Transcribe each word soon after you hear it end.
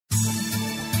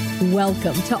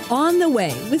Welcome to On the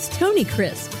Way with Tony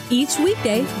Crisp. Each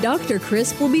weekday, Dr.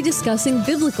 Crisp will be discussing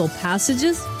biblical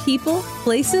passages, people,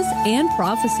 places, and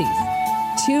prophecies.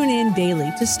 Tune in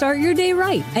daily to start your day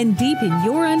right and deepen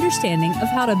your understanding of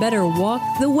how to better walk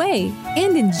the way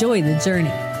and enjoy the journey.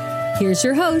 Here's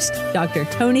your host, Dr.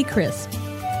 Tony Crisp.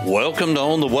 Welcome to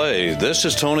On the Way. This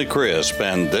is Tony Crisp,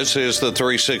 and this is the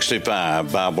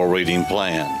 365 Bible Reading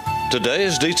Plan. Today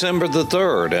is December the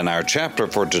 3rd, and our chapter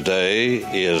for today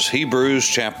is Hebrews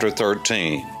chapter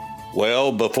 13.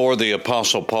 Well, before the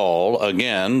Apostle Paul,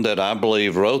 again, that I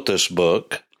believe wrote this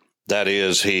book, that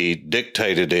is, he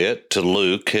dictated it to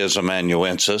Luke, his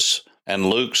amanuensis, and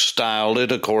Luke styled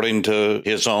it according to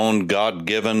his own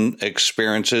God-given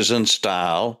experiences and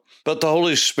style. But the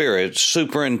Holy Spirit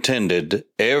superintended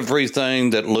everything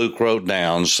that Luke wrote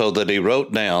down so that he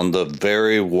wrote down the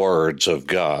very words of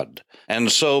God. And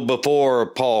so before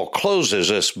Paul closes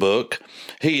this book,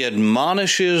 he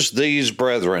admonishes these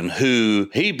brethren who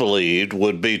he believed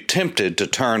would be tempted to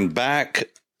turn back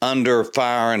under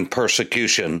fire and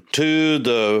persecution to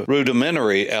the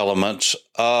rudimentary elements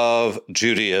of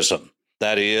Judaism.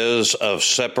 That is, of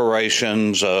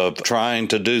separations, of trying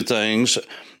to do things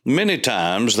many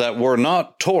times that were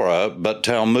not Torah but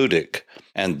Talmudic.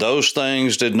 And those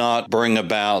things did not bring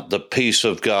about the peace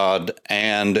of God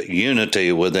and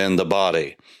unity within the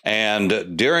body.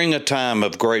 And during a time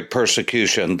of great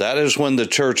persecution, that is when the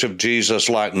Church of Jesus,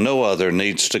 like no other,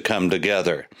 needs to come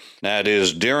together. That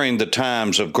is during the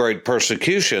times of great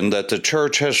persecution that the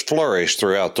church has flourished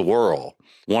throughout the world.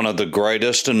 One of the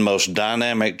greatest and most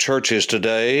dynamic churches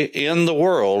today in the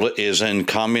world is in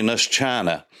communist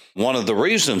China. One of the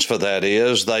reasons for that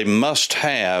is they must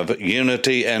have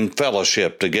unity and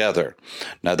fellowship together.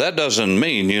 Now, that doesn't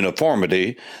mean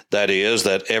uniformity, that is,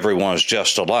 that everyone's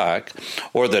just alike,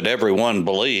 or that everyone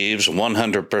believes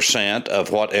 100%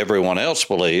 of what everyone else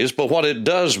believes, but what it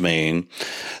does mean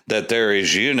that there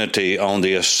is unity on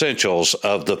the essentials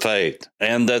of the faith,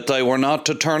 and that they were not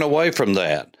to turn away from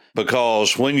that.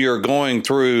 Because when you're going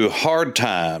through hard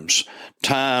times,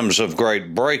 times of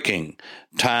great breaking,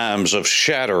 times of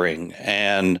shattering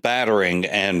and battering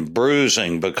and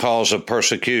bruising because of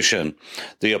persecution,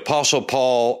 the Apostle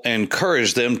Paul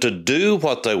encouraged them to do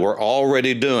what they were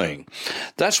already doing.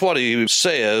 That's what he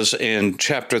says in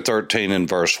chapter 13 and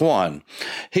verse 1.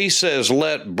 He says,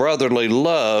 "Let brotherly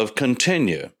love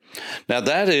continue." Now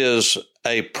that is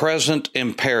a present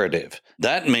imperative.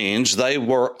 That means they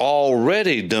were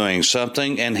already doing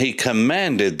something and he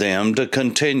commanded them to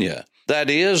continue. That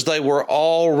is, they were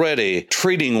already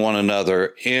treating one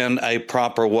another in a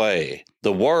proper way.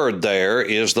 The word there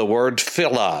is the word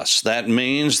philos. That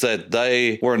means that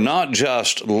they were not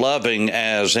just loving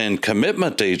as in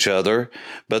commitment to each other,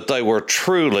 but they were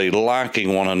truly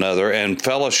liking one another and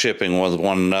fellowshipping with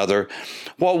one another.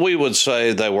 What we would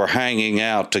say they were hanging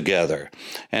out together.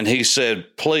 And he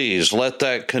said, please let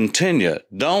that continue.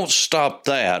 Don't stop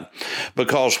that,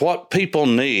 because what people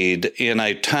need in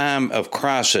a time of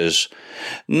crisis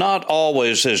not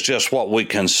always is just what we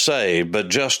can say, but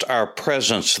just our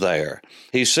presence there.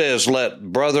 He says,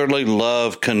 let brotherly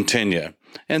love continue.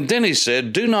 And then he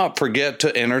said, do not forget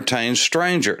to entertain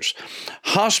strangers.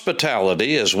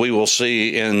 Hospitality, as we will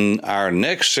see in our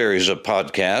next series of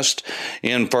podcasts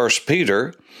in 1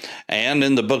 Peter and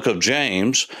in the book of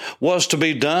James, was to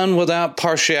be done without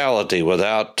partiality,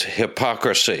 without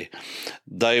hypocrisy.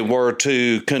 They were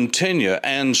to continue,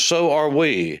 and so are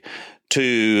we,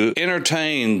 to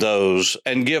entertain those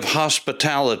and give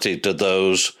hospitality to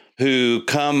those who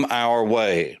come our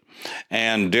way.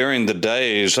 And during the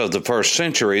days of the first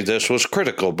century, this was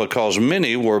critical because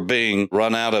many were being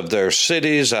run out of their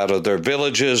cities, out of their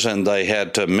villages, and they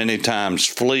had to many times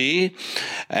flee.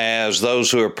 As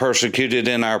those who are persecuted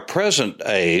in our present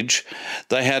age,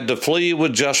 they had to flee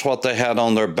with just what they had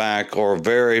on their back or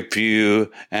very few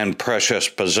and precious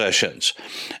possessions.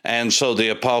 And so the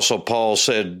Apostle Paul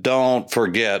said, don't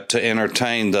forget to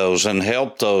entertain those and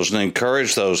help those and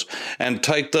encourage those and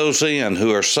take those in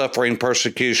who are suffering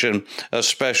persecution,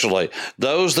 especially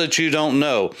those that you don't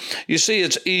know. You see,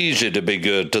 it's easy to be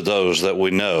good to those that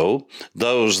we know,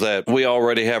 those that we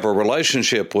already have a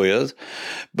relationship with.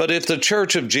 But if the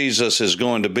Church of Jesus is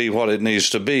going to be what it needs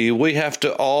to be, we have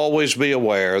to always be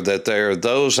aware that there are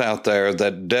those out there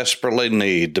that desperately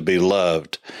need to be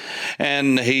loved.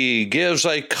 And he gives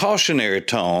a cautionary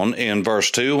tone in verse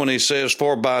 2 when he says,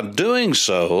 for by doing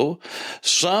so,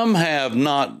 some have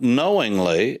not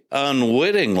knowingly,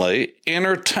 unwittingly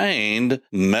entertained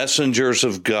messengers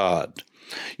of God.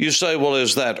 You say, well,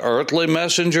 is that earthly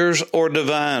messengers or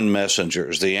divine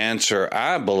messengers? The answer,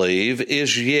 I believe,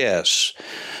 is yes.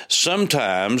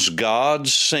 Sometimes God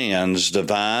sends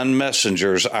divine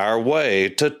messengers our way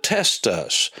to test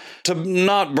us, to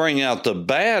not bring out the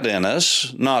bad in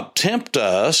us, not tempt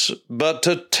us, but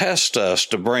to test us,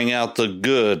 to bring out the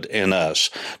good in us,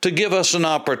 to give us an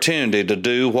opportunity to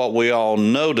do what we all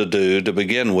know to do to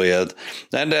begin with,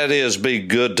 and that is be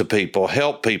good to people,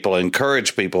 help people,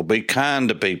 encourage people, be kind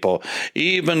to people,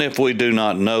 even if we do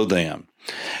not know them.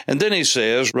 And then he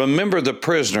says, remember the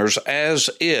prisoners as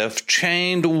if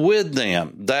chained with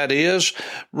them. That is,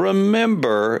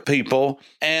 remember people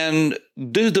and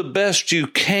do the best you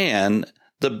can,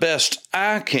 the best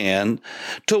I can,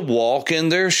 to walk in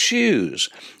their shoes.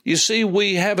 You see,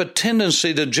 we have a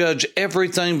tendency to judge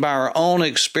everything by our own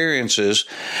experiences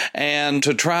and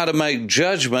to try to make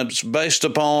judgments based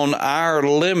upon our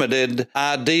limited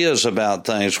ideas about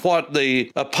things. What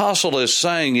the apostle is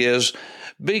saying is,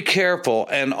 be careful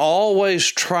and always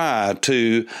try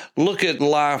to look at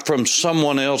life from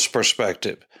someone else's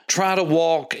perspective. Try to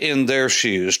walk in their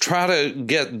shoes. Try to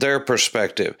get their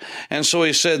perspective. And so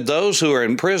he said those who are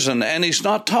in prison, and he's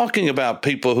not talking about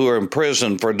people who are in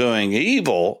prison for doing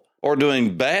evil or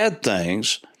doing bad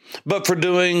things, but for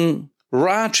doing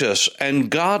righteous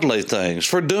and godly things,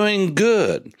 for doing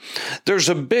good. There's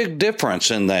a big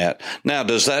difference in that. Now,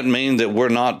 does that mean that we're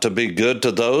not to be good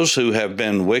to those who have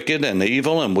been wicked and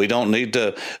evil, and we don't need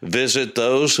to visit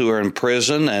those who are in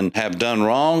prison and have done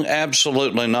wrong?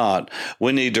 Absolutely not.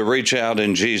 We need to reach out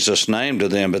in Jesus' name to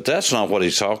them, but that's not what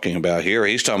he's talking about here.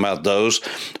 He's talking about those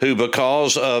who,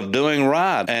 because of doing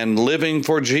right and living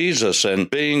for Jesus and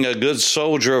being a good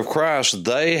soldier of Christ,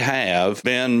 they have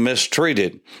been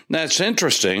mistreated. That's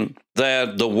interesting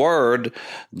that the word,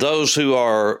 those who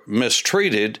are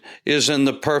mistreated, is in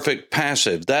the perfect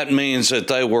passive. That means that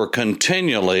they were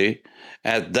continually,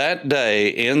 at that day,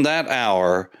 in that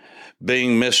hour,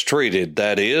 being mistreated.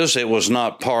 That is, it was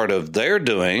not part of their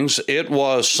doings. It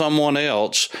was someone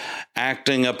else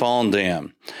acting upon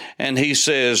them. And he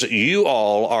says, you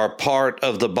all are part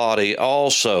of the body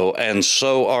also, and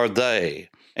so are they.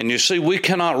 And you see, we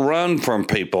cannot run from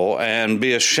people and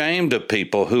be ashamed of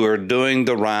people who are doing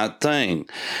the right thing.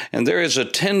 And there is a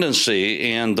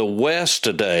tendency in the West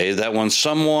today that when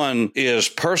someone is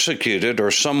persecuted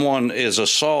or someone is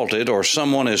assaulted or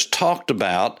someone is talked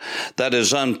about that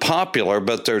is unpopular,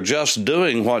 but they're just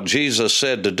doing what Jesus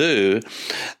said to do,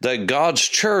 that God's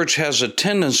church has a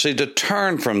tendency to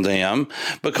turn from them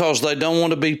because they don't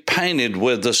want to be painted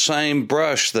with the same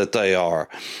brush that they are.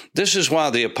 This is why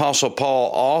the Apostle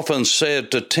Paul often said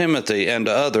to Timothy and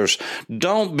to others,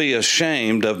 don't be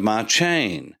ashamed of my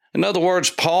chain. In other words,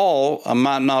 Paul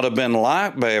might not have been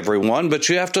liked by everyone, but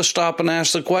you have to stop and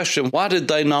ask the question, why did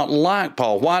they not like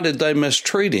Paul? Why did they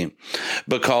mistreat him?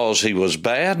 Because he was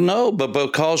bad? No, but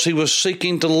because he was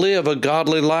seeking to live a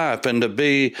godly life and to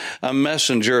be a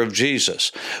messenger of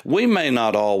Jesus. We may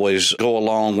not always go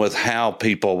along with how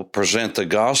people present the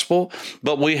gospel,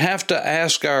 but we have to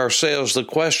ask ourselves the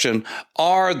question,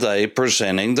 are they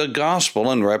presenting the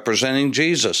gospel and representing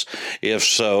Jesus? If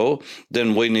so,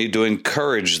 then we need to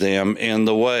encourage them in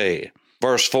the way.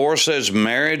 Verse 4 says,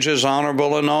 marriage is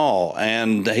honorable in all.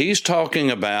 And he's talking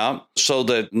about, so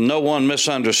that no one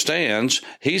misunderstands,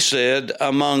 he said,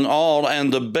 among all,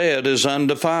 and the bed is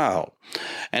undefiled.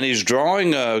 And he's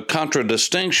drawing a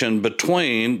contradistinction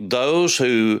between those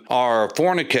who are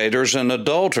fornicators and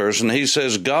adulterers, and he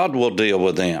says God will deal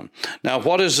with them. Now,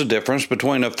 what is the difference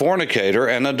between a fornicator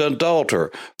and an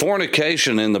adulterer?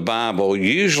 Fornication in the Bible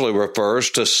usually refers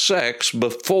to sex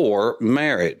before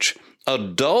marriage.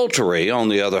 Adultery, on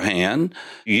the other hand,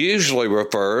 usually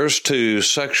refers to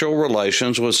sexual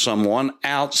relations with someone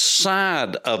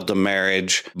outside of the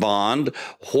marriage bond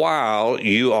while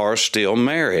you are still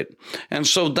married. And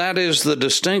so that is the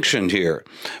distinction here.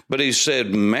 But he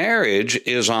said marriage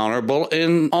is honorable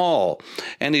in all.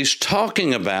 And he's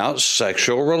talking about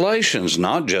sexual relations,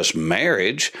 not just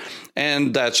marriage.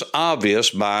 And that's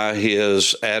obvious by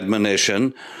his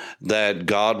admonition that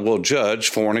God will judge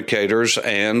fornicators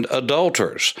and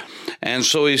adulterers. And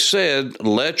so he said,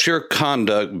 let your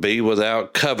conduct be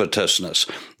without covetousness.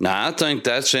 Now, I think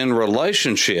that's in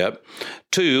relationship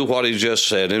to what he just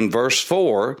said in verse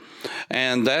 4,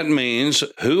 and that means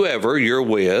whoever you're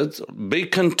with, be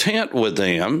content with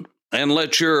them, and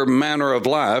let your manner of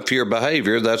life, your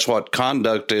behavior, that's what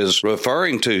conduct is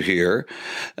referring to here,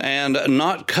 and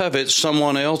not covet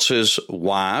someone else's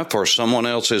wife or someone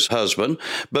else's husband,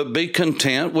 but be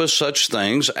content with such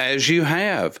things as you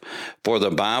have. For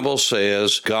the Bible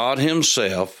says, God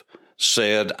himself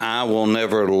said, I will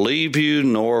never leave you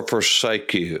nor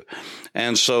forsake you.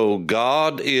 And so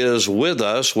God is with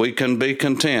us. We can be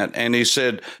content. And he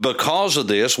said, because of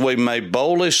this, we may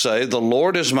boldly say, the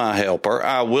Lord is my helper.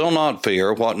 I will not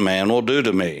fear what man will do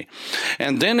to me.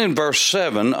 And then in verse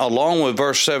 7, along with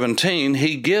verse 17,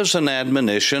 he gives an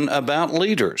admonition about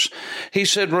leaders. He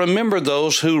said, remember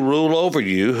those who rule over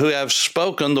you, who have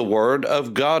spoken the word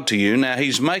of God to you. Now,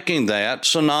 he's making that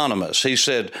synonymous. He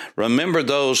said, remember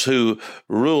those who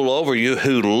rule over you,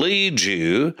 who lead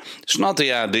you. It's not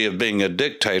the idea of being a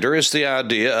dictator. It's the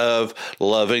idea of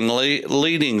lovingly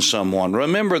leading someone.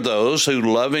 Remember those who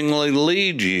lovingly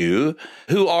lead you.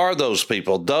 Who are those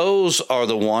people? Those are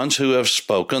the ones who have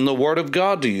spoken the word of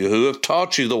God to you, who have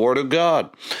taught you the word of God,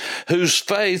 whose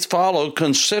faith followed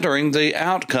considering the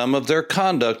outcome of their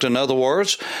conduct. In other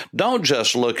words, don't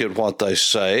just look at what they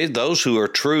say. Those who are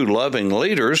true loving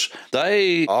leaders,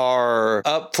 they are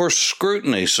up for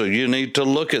scrutiny, so you need to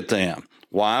look at them.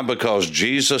 Why? Because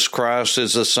Jesus Christ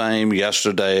is the same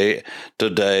yesterday,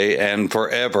 today, and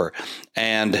forever.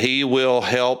 And he will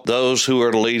help those who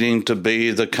are leading to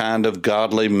be the kind of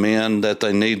godly men that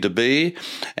they need to be.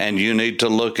 And you need to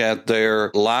look at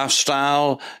their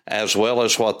lifestyle as well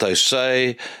as what they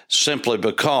say, simply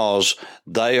because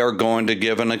they are going to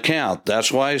give an account.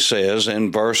 That's why he says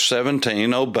in verse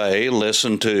 17, obey,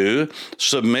 listen to,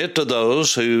 submit to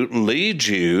those who lead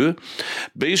you,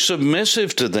 be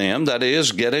submissive to them, that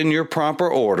is, get in your proper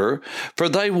order, for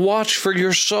they watch for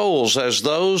your souls as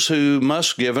those who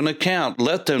must give an account.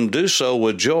 Let them do so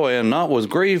with joy and not with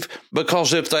grief,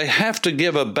 because if they have to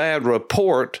give a bad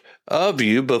report of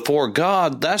you before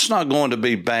God, that's not going to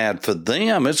be bad for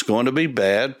them. It's going to be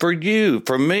bad for you,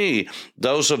 for me,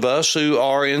 those of us who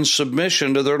are in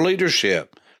submission to their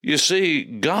leadership. You see,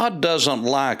 God doesn't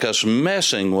like us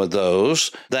messing with those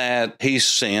that he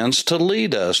sends to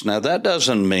lead us. Now, that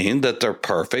doesn't mean that they're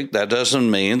perfect. That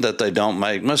doesn't mean that they don't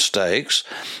make mistakes.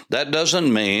 That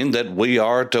doesn't mean that we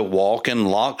are to walk in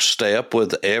lockstep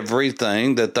with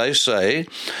everything that they say.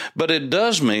 But it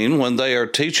does mean when they are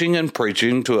teaching and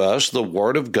preaching to us the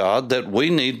Word of God that we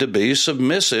need to be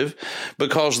submissive,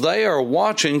 because they are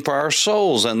watching for our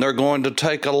souls, and they're going to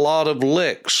take a lot of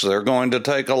licks. They're going to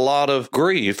take a lot of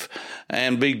grief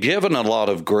and be given a lot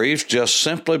of grief just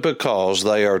simply because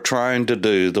they are trying to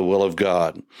do the will of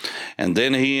God. And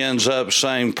then he ends up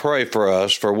saying, pray for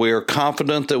us, for we are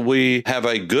confident that we have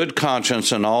a good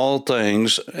conscience in all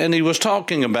things. And he was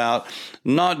talking about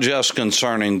not just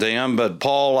concerning them, but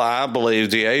Paul, I believe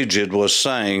the aged, was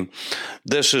saying,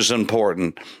 this is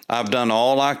important. I've done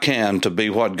all I can to be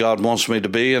what God wants me to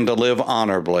be and to live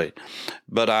honorably.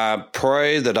 But I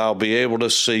pray that I'll be able to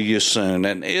see you soon.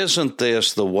 And isn't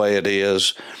this the way it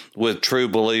is with true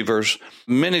believers?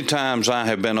 Many times I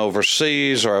have been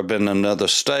overseas or I've been in another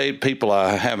state, people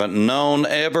I haven't known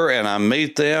ever, and I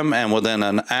meet them, and within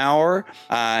an hour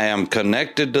I am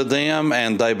connected to them,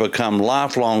 and they become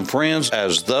lifelong friends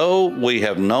as though we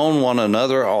have known one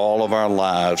another all of our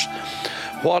lives.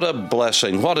 What a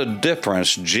blessing, what a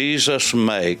difference Jesus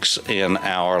makes in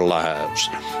our lives.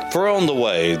 For On the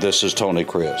Way, this is Tony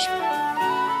Crisp.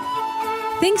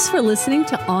 Thanks for listening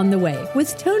to On the Way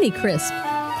with Tony Crisp.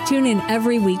 Tune in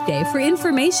every weekday for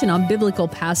information on biblical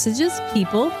passages,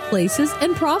 people, places,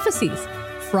 and prophecies.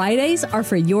 Fridays are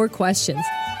for your questions.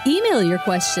 Email your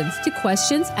questions to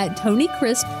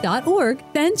questions@tonycrisp.org.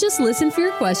 Then just listen for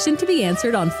your question to be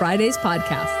answered on Friday's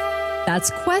podcast.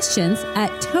 That's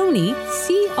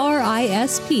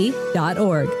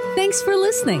questions@tonycrisp.org. Thanks for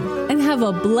listening, and have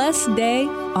a blessed day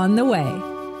on the way.